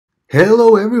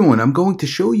Hello everyone, I'm going to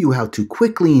show you how to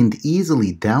quickly and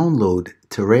easily download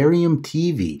Terrarium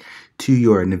TV to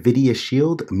your Nvidia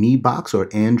Shield Mi Box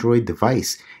or Android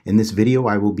device. In this video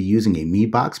I will be using a Mi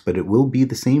Box, but it will be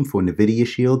the same for Nvidia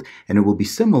Shield and it will be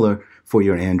similar for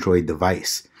your Android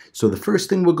device. So the first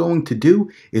thing we're going to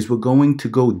do is we're going to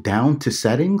go down to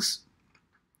settings,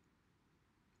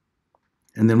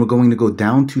 and then we're going to go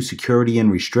down to security and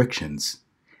restrictions,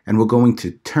 and we're going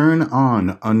to turn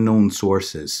on unknown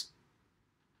sources.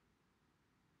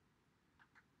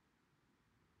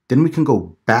 Then we can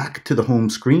go back to the home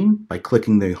screen by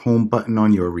clicking the home button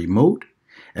on your remote,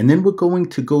 and then we're going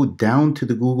to go down to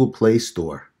the Google Play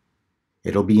Store.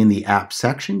 It'll be in the app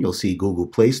section. You'll see Google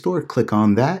Play Store. Click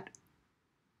on that.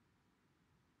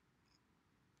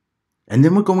 And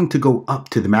then we're going to go up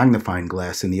to the magnifying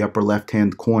glass in the upper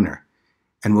left-hand corner,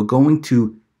 and we're going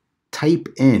to type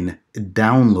in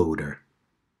Downloader.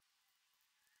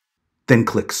 Then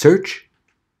click Search.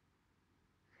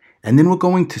 And then we're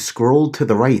going to scroll to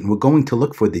the right and we're going to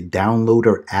look for the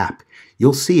Downloader app.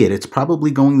 You'll see it. It's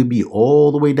probably going to be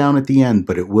all the way down at the end,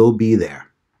 but it will be there.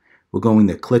 We're going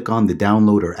to click on the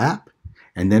Downloader app,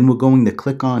 and then we're going to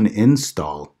click on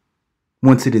Install.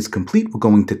 Once it is complete, we're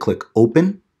going to click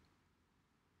Open.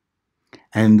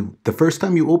 And the first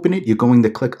time you open it, you're going to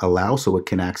click Allow so it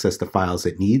can access the files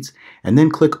it needs, and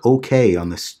then click OK on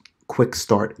the Quick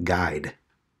Start Guide.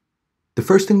 The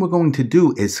first thing we're going to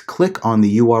do is click on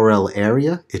the URL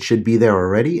area. It should be there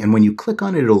already, and when you click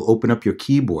on it, it'll open up your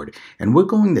keyboard, and we're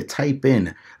going to type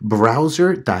in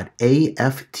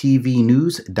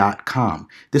browser.aftvnews.com.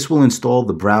 This will install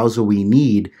the browser we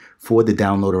need for the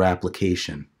Downloader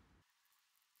application.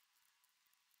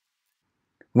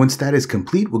 Once that is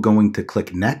complete, we're going to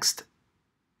click Next,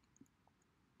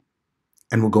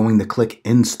 and we're going to click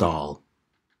Install.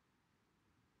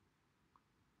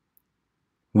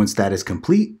 Once that is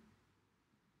complete,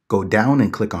 go down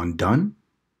and click on Done,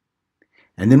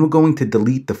 and then we're going to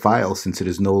delete the file since it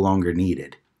is no longer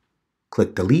needed.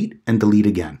 Click Delete and delete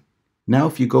again. Now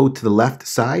if you go to the left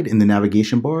side in the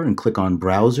navigation bar and click on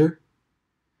Browser,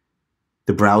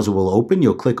 the browser will open.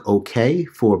 You'll click OK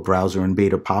for Browser in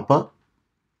Beta pop-up,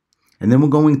 and then we're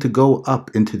going to go up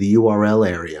into the URL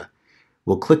area.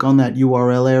 We'll click on that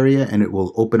URL area and it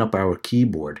will open up our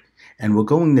keyboard, and we're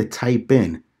going to type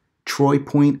in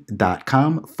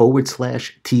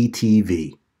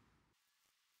troypoint.com/TTV.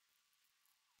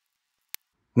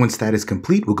 Once that is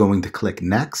complete, we're going to click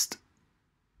Next.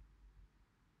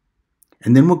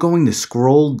 And then we're going to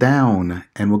scroll down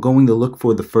and we're going to look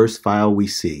for the first file we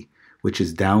see, which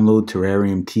is download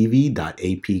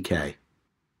terrariumtv.apk.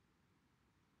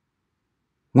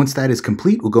 Once that is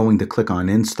complete, we're going to click on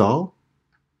Install.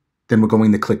 Then we're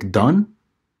going to click Done.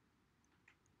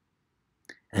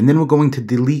 And then we're going to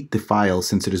delete the file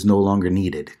since it is no longer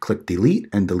needed. Click Delete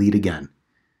and delete again.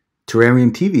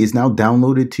 Terrarium TV is now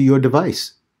downloaded to your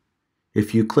device.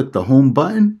 If you click the Home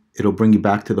button, it'll bring you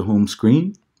back to the home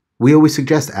screen. We always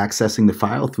suggest accessing the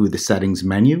file through the Settings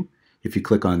menu. If you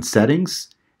click on Settings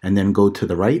and then go to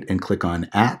the right and click on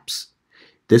Apps,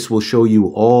 this will show you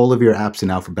all of your apps in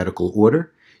alphabetical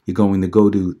order. You're going to go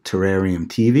to Terrarium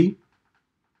TV.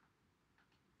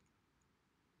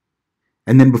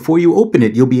 And then before you open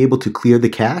it, you'll be able to clear the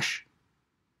cache,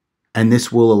 and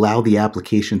this will allow the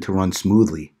application to run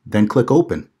smoothly. Then click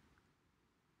Open.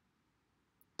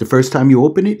 The first time you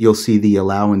open it, you'll see the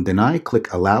Allow and Deny.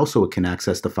 Click Allow so it can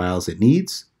access the files it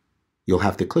needs. You'll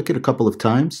have to click it a couple of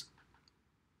times.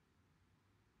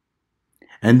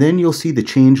 And then you'll see the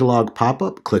changelog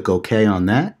pop-up. Click OK on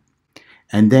that.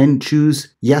 And then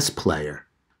choose Yes Player.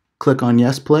 Click on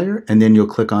Yes Player, and then you'll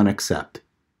click on Accept.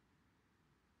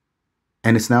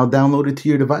 And it's now downloaded to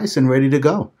your device and ready to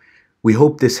go. We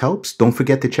hope this helps. Don't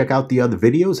forget to check out the other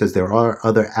videos, as there are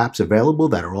other apps available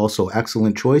that are also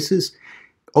excellent choices.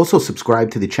 Also subscribe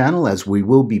to the channel, as we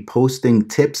will be posting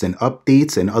tips and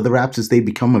updates and other apps as they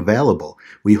become available.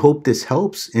 We hope this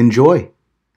helps. Enjoy.